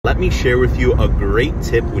me share with you a great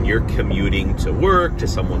tip when you're commuting to work, to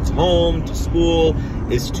someone's home, to school,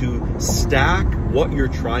 is to stack what you're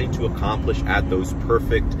trying to accomplish at those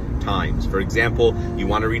perfect times. For example, you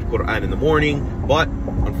want to read Quran in the morning, but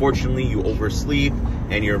unfortunately you oversleep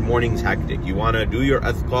and your morning's hectic. You want to do your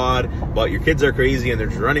adhkar, but your kids are crazy and they're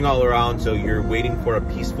just running all around, so you're waiting for a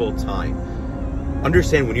peaceful time.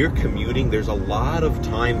 Understand, when you're commuting, there's a lot of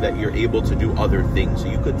time that you're able to do other things.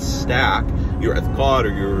 So you could stack your adhkar or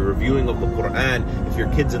your reviewing of the Quran. If your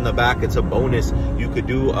kid's in the back, it's a bonus. You could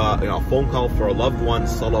do a phone call for a loved one,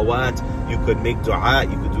 salawat. You could make dua,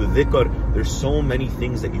 you could do dhikr. There's so many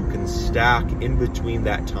things that you can stack in between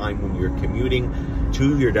that time when you're commuting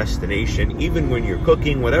to your destination. Even when you're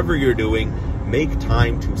cooking, whatever you're doing, make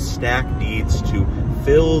time to stack deeds to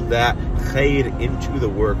fill that khair into the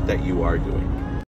work that you are doing.